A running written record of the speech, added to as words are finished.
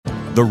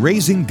The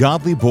Raising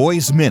Godly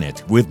Boys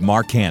Minute with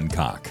Mark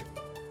Hancock.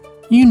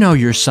 You know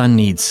your son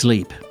needs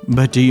sleep,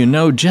 but do you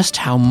know just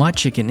how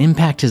much it can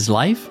impact his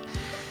life?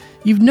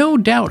 You've no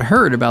doubt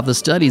heard about the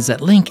studies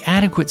that link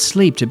adequate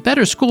sleep to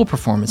better school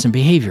performance and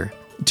behavior.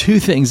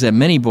 Two things that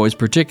many boys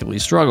particularly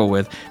struggle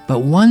with, but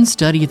one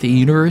study at the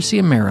University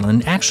of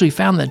Maryland actually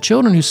found that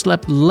children who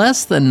slept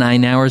less than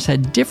 9 hours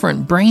had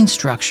different brain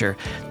structure.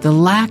 The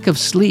lack of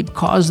sleep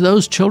caused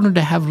those children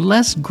to have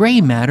less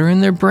gray matter in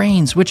their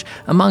brains, which,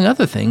 among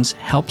other things,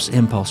 helps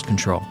impulse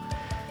control.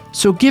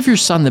 So give your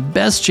son the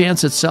best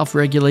chance at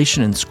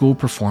self-regulation and school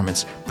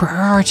performance.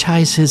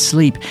 Prioritize his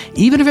sleep,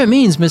 even if it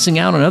means missing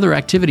out on other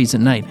activities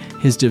at night.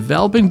 His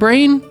developing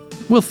brain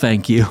will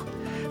thank you.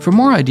 For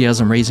more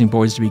ideas on raising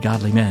boys to be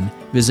godly men,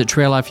 visit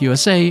Trail Life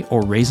USA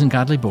or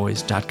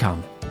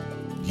RaisingGodlyBoys.com.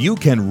 You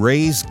can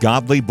raise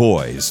godly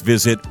boys.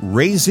 Visit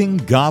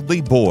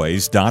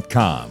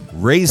RaisingGodlyBoys.com.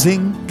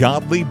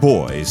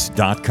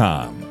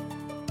 RaisingGodlyBoys.com.